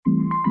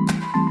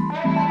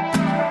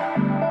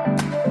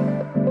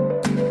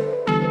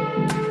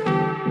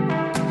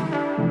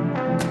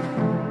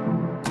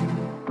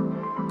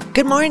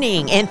Good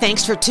morning, and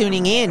thanks for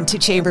tuning in to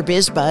Chamber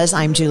Biz Buzz.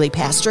 I'm Julie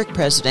Pastrick,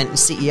 President and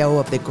CEO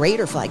of the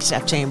Greater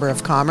Flagstaff Chamber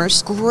of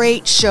Commerce.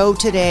 Great show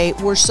today.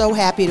 We're so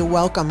happy to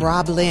welcome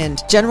Rob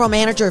Linde, General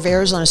Manager of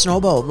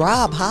AZ.Snowbowl.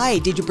 Rob, hi.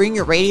 Did you bring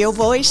your radio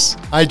voice?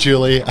 Hi,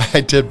 Julie.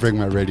 I did bring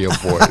my radio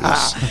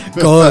voice.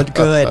 Good.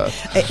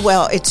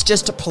 Well, it's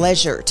just a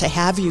pleasure to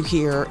have you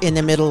here in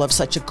the middle of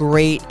such a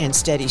great and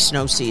steady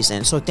snow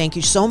season. So thank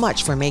you so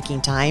much for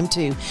making time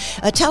to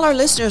tell our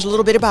listeners a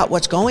little bit about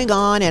what's going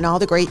on and all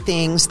the great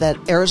things that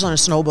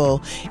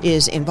AZ.Snowbowl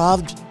is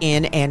involved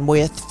in and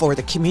with for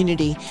the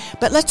community.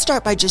 But let's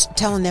start by just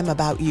telling them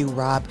about you,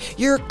 Rob.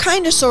 You're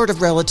kind of sort of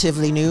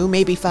relatively new,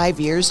 maybe 5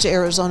 years to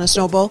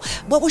AZ.Snowbowl.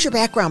 What was your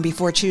background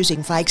before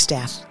choosing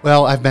Flagstaff?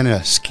 Well, I've been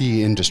a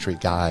ski industry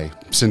guy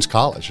since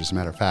college, as a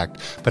matter of fact.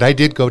 But I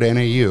did go to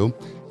NAU,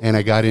 and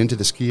I got into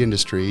the ski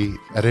industry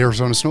at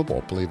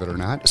AZ.Snowbowl, believe it or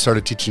not.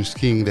 Started teaching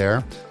skiing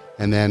there,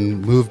 and then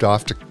moved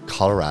off to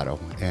Colorado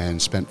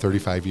and spent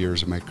 35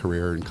 years of my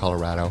career in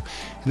Colorado,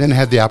 and then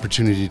had the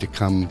opportunity to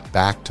come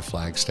back to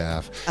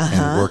Flagstaff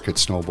and work at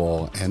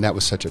Snowbowl, and that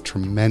was such a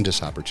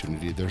tremendous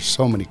opportunity. There's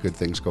so many good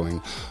things going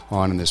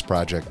on in this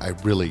project. I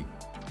really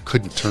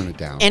couldn't turn it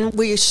down. And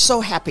we're so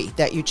happy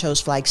that you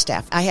chose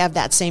Flagstaff. I have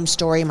that same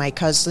story. My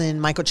cousin,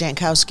 Michael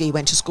Jankowski,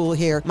 went to school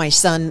here. My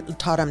son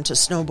taught him to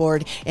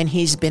snowboard, and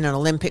he's been an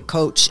Olympic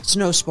coach,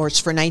 snow sports,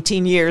 for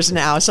 19 years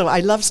now. So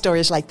I love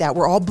stories like that.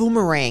 We're all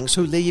boomerangs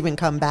who leave and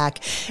come back.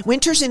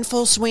 Winter's in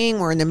full swing.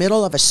 We're in the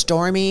middle of a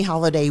stormy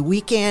holiday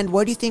weekend.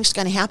 What do you think is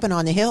going to happen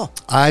on the Hill?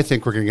 I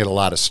think we're going to get a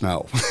lot of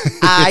snow.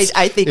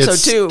 I think so,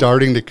 too. It's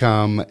starting to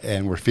come,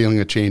 and we're feeling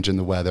a change in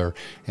the weather,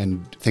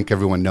 and I think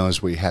everyone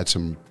knows we had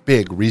some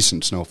big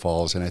recent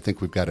snowfalls, and I think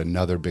we've got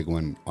another big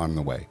one on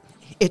the way.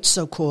 It's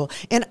so cool.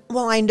 And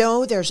well, I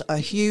know there's a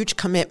huge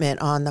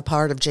commitment on the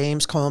part of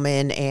James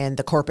Coleman and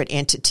the corporate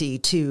entity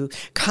to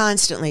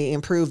constantly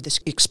improve this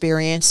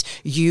experience.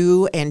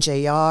 You and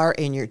JR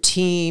and your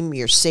team,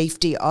 your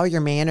safety, all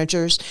your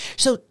managers.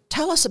 So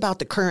tell us about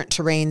the current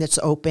terrain that's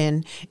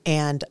open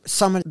and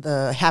some of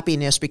the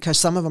happiness, because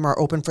some of them are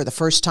open for the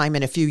first time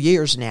in a few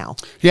years now.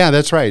 Yeah,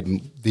 that's right.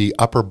 The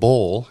upper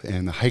bowl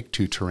and the hike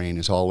to terrain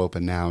is all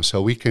open now.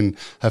 So we can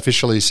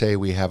officially say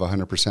we have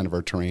 100% of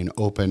our terrain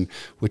open,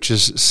 which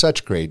is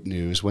such great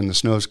news. When the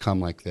snows come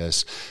like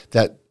this,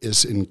 that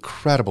is an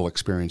incredible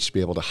experience to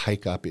be able to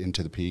hike up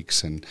into the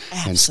peaks and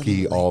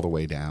ski all the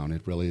way down.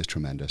 It really is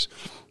tremendous.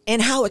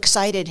 And how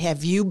excited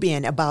have you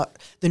been about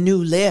the new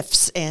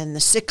lifts and the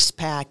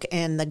six-pack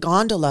and the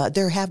gondola?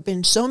 There have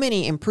been so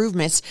many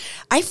improvements.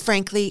 I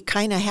frankly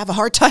kind of have a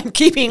hard time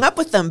keeping up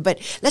with them, but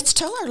let's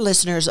tell our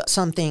listeners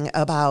something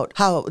about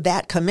how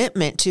that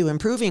commitment to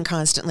improving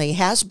constantly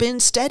has been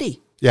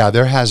steady. Yeah,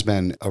 there has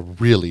been a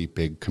really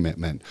big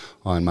commitment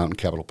on Mountain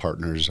Capital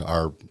Partners,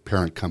 our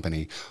parent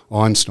company,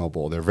 on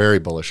Snowbowl. They're very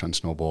bullish on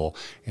Snowbowl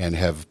and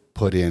have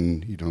put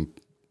in,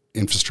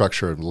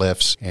 infrastructure and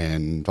lifts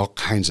and all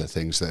kinds of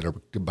things that are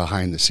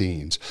behind the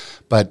scenes.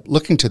 But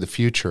looking to the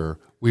future,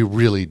 we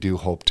really do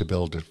hope to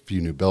build a few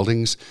new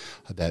buildings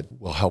that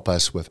will help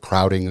us with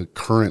crowding a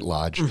current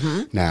lodge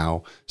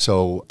now.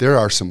 So there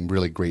are some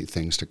really great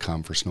things to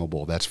come for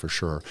Snowbowl, that's for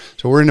sure.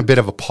 So we're in a bit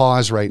of a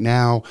pause right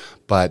now,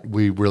 but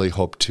we really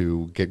hope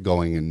to get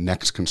going in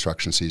next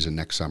construction season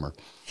next summer.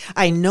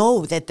 I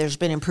know that there's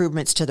been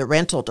improvements to the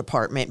rental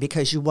department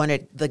because you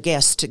wanted the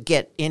guests to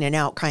get in and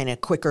out kind of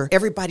quicker.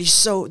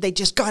 They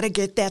just got to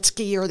get that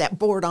ski or that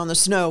board on the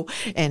snow.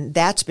 And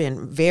that's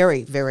been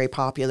very, very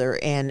popular.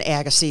 And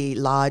Agassiz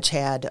Lodge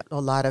had a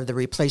lot of the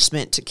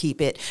replacement to keep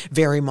it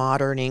very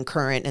modern and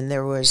current. And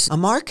there was a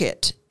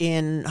market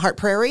in Hart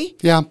Prairie.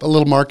 Yeah, a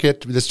little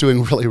market that's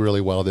doing really,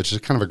 really well. That's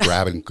just kind of a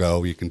grab and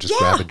go. You can just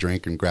grab a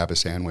drink and grab a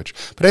sandwich.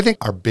 But I think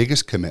our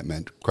biggest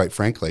commitment, quite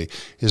frankly,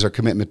 is our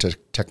commitment to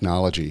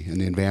technology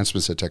and the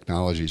advancements of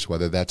technologies,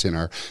 whether that's in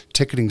our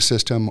ticketing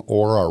system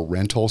or our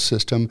rental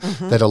system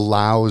that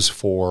allows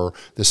for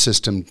the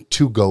system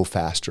to go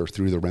faster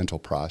through the rental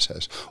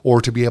process,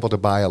 or to be able to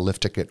buy a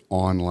lift ticket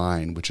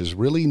online, which is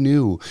really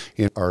new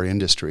in our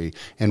industry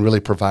and really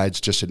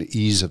provides just an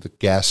ease of the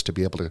guest to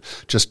be able to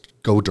just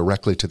go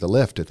directly to the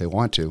lift if they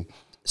want to.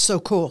 So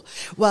cool.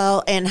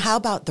 Well, and how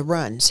about the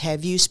runs?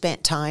 Have you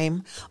spent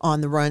time on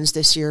the runs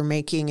this year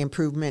making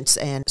improvements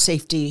and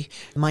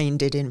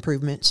safety-minded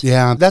improvements?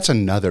 Yeah, that's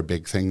another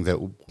big thing that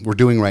we're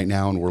doing right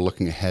now and we're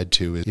looking ahead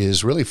to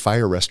is really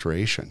fire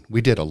restoration.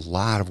 We did a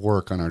lot of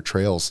work on our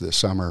trails this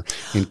summer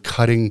in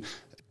cutting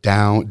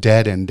down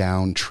dead and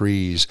down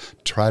trees,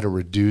 try to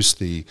reduce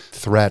the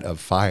threat of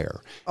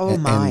fire.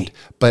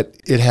 But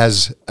it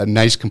has a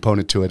nice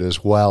component to it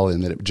as well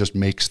in that it just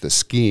makes the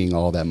skiing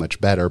all that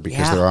much better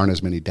because there aren't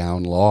as many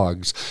down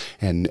logs.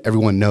 And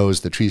everyone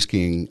knows the tree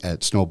skiing at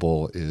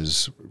Snowbowl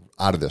is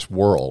out of this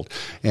world.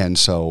 And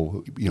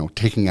so,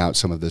 taking out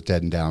some of the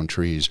dead and down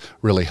trees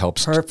really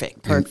helps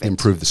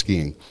improve the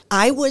skiing.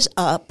 I was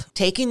up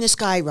taking the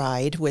sky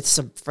ride with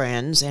some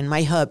friends and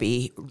my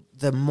hubby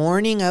the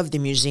morning of the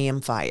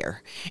museum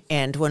fire.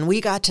 And when we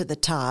got to the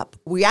top,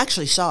 we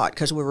actually saw it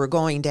because we were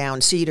going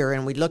down Cedar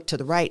and we looked to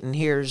the right and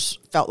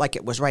felt like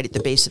it was right at the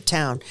base of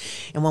town.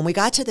 And when we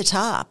got to the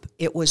top,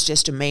 it was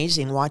just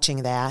amazing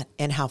watching that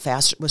and how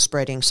fast it was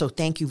spreading. So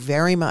thank you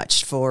very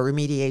much for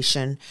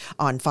remediation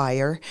on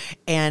fire.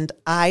 And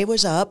I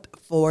was up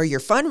for your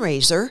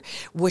fundraiser,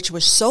 which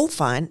was so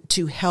fun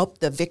to help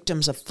the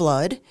victims of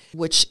flood,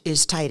 which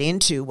is tied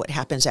into what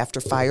happens after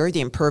fire.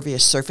 The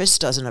impervious surface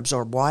doesn't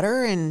absorb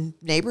water and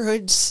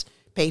neighborhoods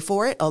pay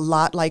for it, a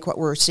lot like what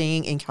we're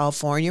seeing in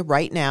California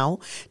right now,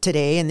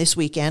 today and this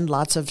weekend,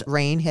 lots of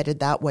rain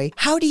headed that way.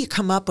 How do you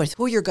come up with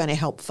who you're going to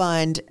help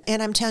fund?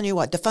 And I'm telling you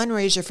what, the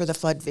fundraiser for the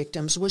flood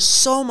victims was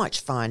so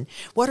much fun.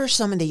 What are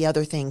some of the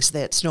other things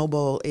that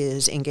Snowbowl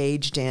is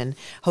engaged in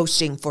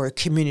hosting for a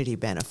community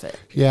benefit?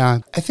 Yeah,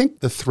 I think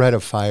the threat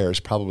of fire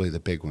is probably the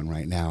big one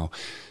right now.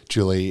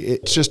 Julie,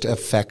 it just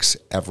affects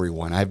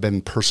everyone. I've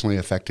been personally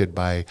affected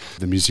by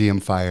the museum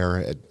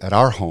fire at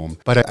our home,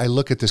 but I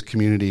look at this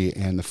community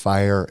and the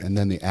fire and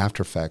then the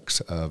after effects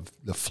of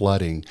the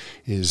flooding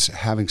is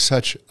having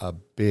such a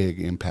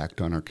big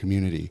impact on our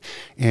community.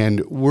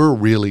 And we're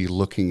really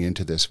looking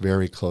into this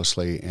very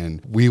closely,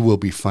 and we will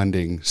be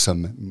funding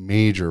some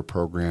major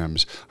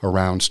programs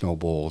around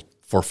Snowbowl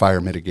for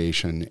fire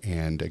mitigation.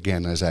 And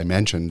again, as I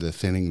mentioned, the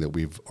thinning that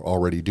we've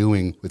already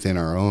doing within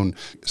our own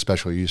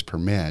special use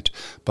permit,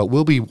 but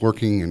we'll be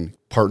working and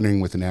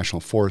partnering with the National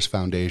Forest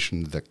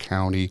Foundation, the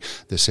county,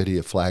 the city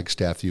of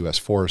Flagstaff, the U.S.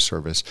 Forest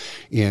Service,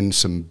 in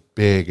some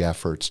big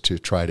efforts to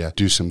try to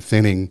do some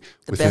thinning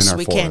within our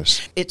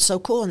forests. It's so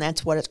cool, and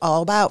that's what it's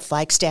all about.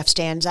 Flagstaff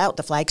stands out,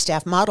 the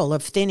Flagstaff model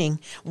of thinning.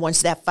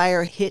 Once that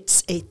fire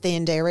hits a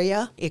thinned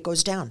area, it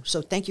goes down.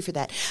 So thank you for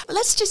that.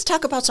 Let's just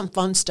talk about some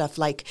fun stuff,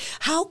 like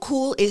how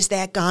cool is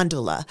that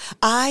gondola?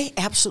 I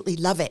absolutely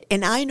love it.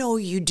 And I know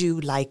you do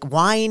like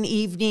wine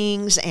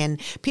evenings, and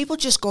people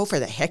just go for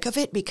the heck of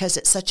it because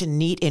it's such a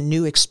neat and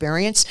new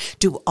experience.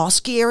 Do all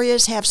ski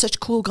areas have such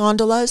cool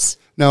gondolas?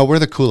 No, we're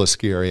the coolest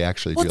ski area,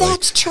 actually, Well, Julie.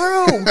 that's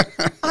true.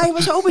 I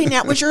was hoping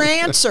that was your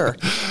answer.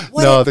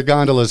 The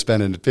gondola has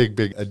been a big,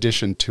 big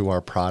addition to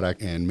our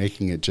product and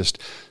making it just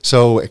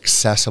so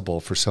accessible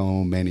for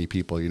so many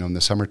people. You know, in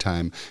the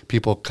summertime,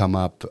 people come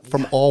up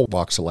from all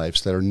walks of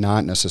life that are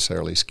not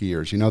necessarily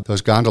skiers. You know,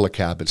 those gondola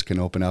cabins can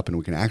open up and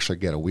we can actually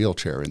get a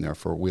wheelchair in there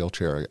for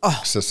wheelchair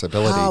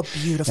accessibility. How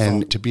beautiful.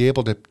 And to be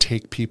able to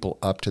take people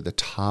up to the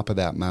top of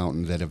that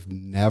mountain that have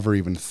never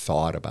even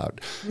thought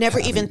about.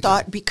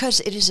 Because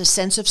it is a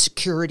sense of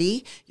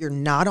security. You're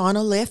not on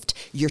a lift.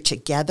 You're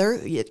together.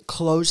 It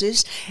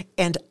closes.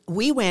 And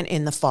we went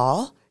in the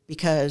fall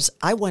because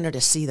I wanted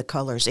to see the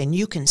colors. And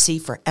you can see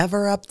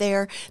forever up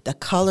there. The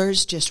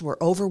colors just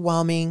were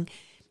overwhelming.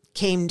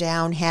 Came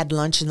down, had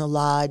lunch in the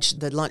lodge,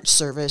 the lunch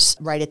service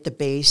right at the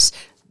base.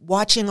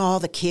 Watching all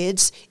the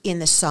kids in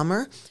the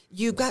summer.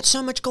 You've got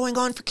so much going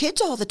on for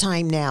kids all the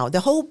time now.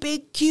 The whole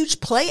big,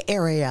 huge play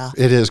area.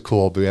 It is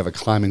cool. We have a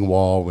climbing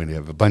wall. We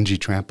have a bungee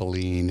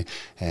trampoline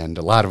and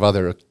a lot of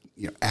other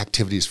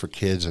activities for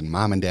kids, and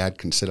mom and dad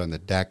can sit on the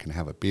deck and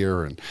have a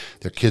beer, and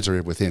their kids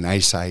are within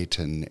eyesight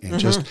and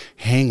just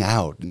hang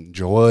out,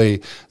 enjoy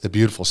the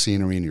beautiful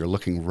scenery, and you're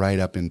looking right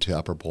up into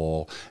Upper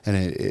Bowl, and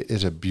it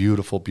is a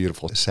beautiful,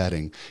 beautiful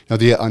setting.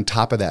 On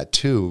top of that,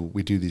 too,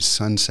 we do these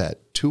sunset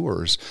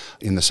tours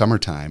in the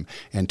summertime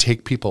and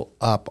take people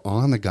up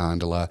on the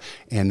gondola,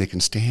 and they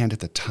can stand at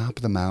the top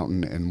of the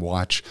mountain and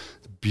watch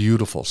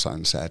beautiful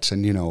sunsets.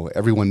 And,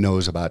 everyone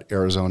knows about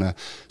Arizona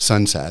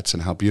sunsets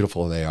and how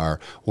beautiful they are.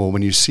 Well,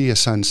 when you see a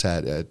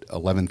sunset at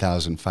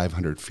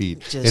 11,500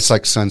 feet, it's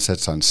like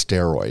sunsets on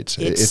steroids.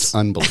 It's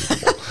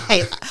unbelievable.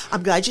 Hey,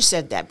 I'm glad you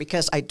said that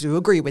because I do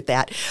agree with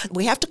that.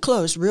 We have to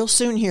close real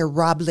soon here.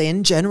 Rob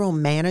Linde, General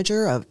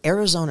Manager of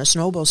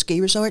AZ.Snowbowl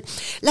Ski Resort.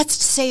 Let's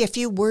say a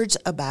few words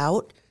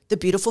about the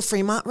beautiful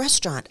Fremont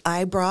restaurant.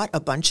 I brought a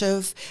bunch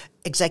of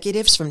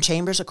executives from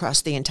chambers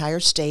across the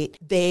entire state.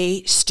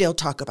 They still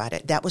talk about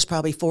it. That was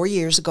probably 4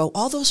 years ago.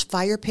 All those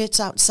fire pits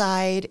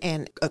outside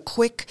and a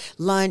quick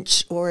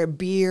lunch or a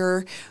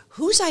beer.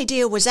 Whose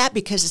idea was that?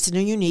 Because it's in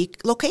a unique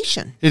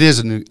location. It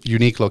is a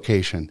unique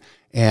location.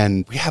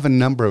 And we have a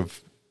number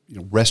of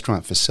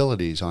restaurant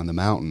facilities on the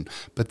mountain,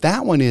 but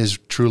that one is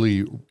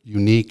truly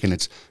unique and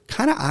it's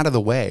kind of out of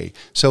the way.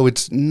 So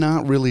it's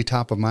not really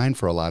top of mind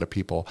for a lot of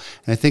people.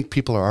 And I think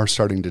people are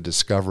starting to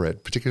discover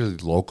it, particularly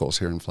locals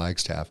here in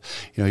Flagstaff.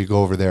 You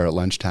go over there at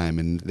lunchtime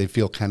and they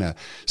feel kind of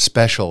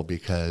special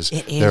because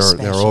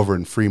they're over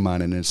in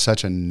Fremont and it's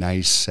such a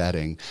nice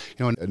setting.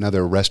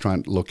 Another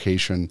restaurant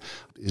location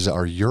is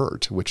our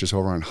yurt, which is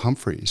over on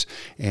Humphreys.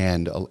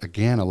 And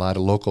again, a lot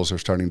of locals are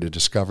starting to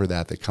discover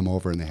that. They come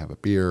over and they have a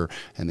beer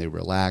and they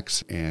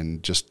relax,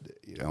 and just,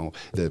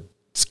 the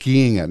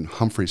skiing at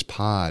Humphreys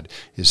Pod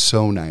is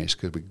so nice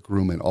because we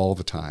groom it all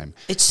the time.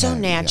 It's so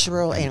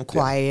natural and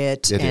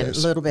quiet and a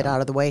little bit out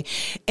of the way.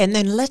 And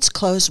then let's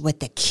close with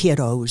the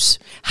kiddos.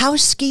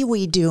 How's Ski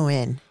Wee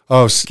doing?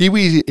 Oh,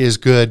 skiwi is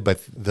good,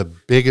 but the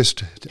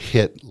biggest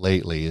hit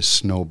lately is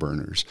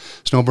Snowburners.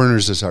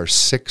 Snowburners is our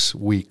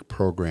 6-week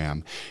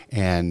program.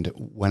 And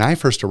when I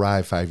first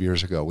arrived 5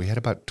 years ago, we had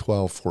about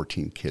 12,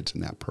 14 kids in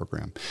that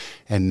program.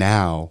 And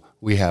now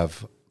we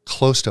have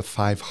close to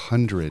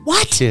 500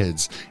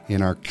 kids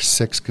in our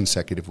 6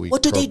 consecutive week program.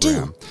 What do they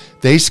do?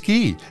 They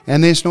ski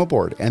and they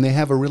snowboard and they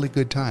have a really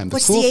good time.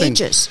 What's the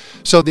ages?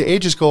 So the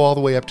ages go all the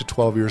way up to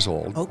 12 years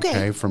old.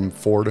 Okay. From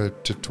 4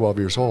 to 12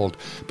 years old.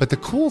 But the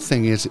cool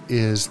thing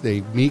is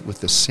they meet with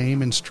the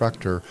same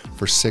instructor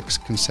for 6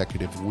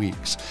 consecutive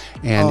weeks.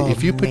 And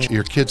if you put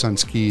your kids on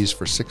skis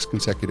for 6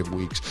 consecutive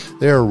weeks,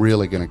 they're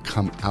really going to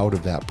come out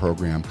of that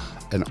program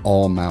an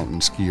all-mountain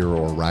skier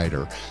or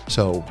rider.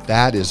 So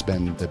that has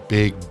been the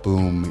big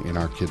boom in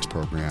our kids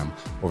program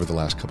over the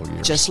last couple of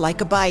years. Just like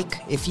a bike.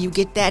 If you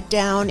get that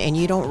down and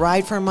you don't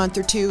ride for a month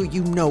or two,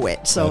 you know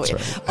it. So, that's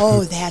right.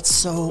 Oh, that's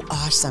so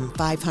awesome.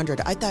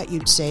 500. I thought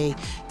you'd say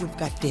we've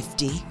got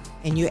 50.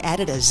 And you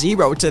added a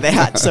 0 to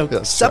that.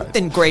 So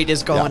something great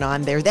is going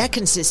on there. That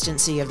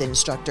consistency of the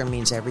instructor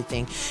means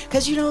everything.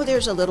 Because,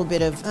 there's a little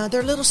bit of,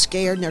 they're a little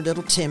scared and they're a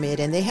little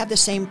timid. And they have the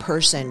same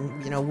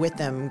person, with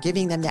them,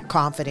 giving them that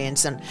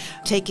confidence and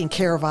taking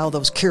care of all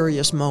those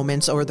curious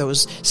moments or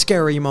those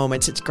scary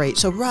moments. It's great.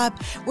 So, Rob,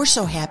 we're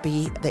so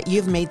happy that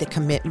you've made the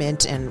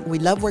commitment. And we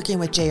love working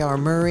with J.R.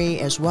 Murray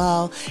as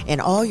well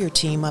and all your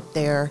team up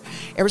there.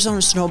 Arizona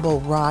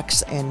Snowbowl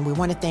rocks. And we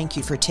want to thank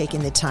you for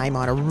taking the time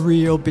on a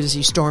real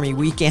busy, stormy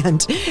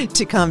weekend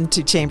to come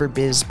to Chamber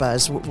Biz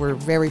Buzz. We're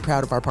very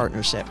proud of our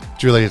partnership.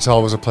 Julie, it's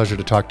always a pleasure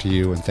to talk to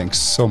you, and thanks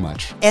so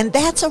much. And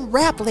that's a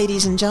wrap,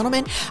 ladies and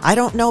gentlemen. I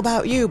don't know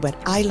about you, but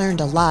I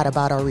learned a lot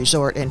about our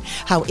resort and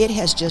how it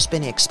has just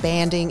been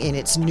expanding in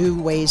its new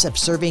ways of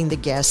serving the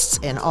guests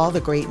and all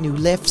the great new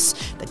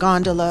lifts, the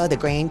gondola, the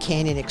Grand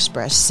Canyon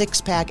Express,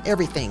 6-pack,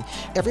 everything.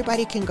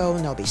 Everybody can go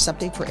and there'll be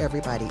something for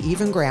everybody,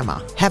 even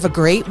grandma. Have a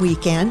great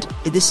weekend.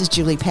 This is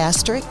Julie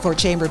Pastrick for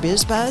Chamber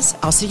Biz Buzz.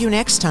 I'll see you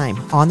next time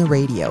on the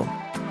radio.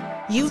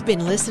 You've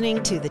been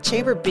listening to the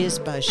Chamber Biz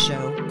Buzz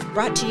Show,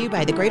 brought to you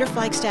by the Greater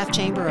Flagstaff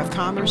Chamber of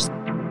Commerce.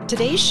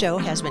 Today's show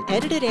has been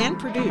edited and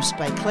produced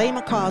by Clay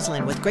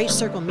McCausland with Great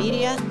Circle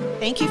Media.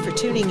 Thank you for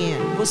tuning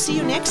in. We'll see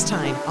you next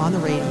time on the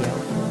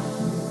radio.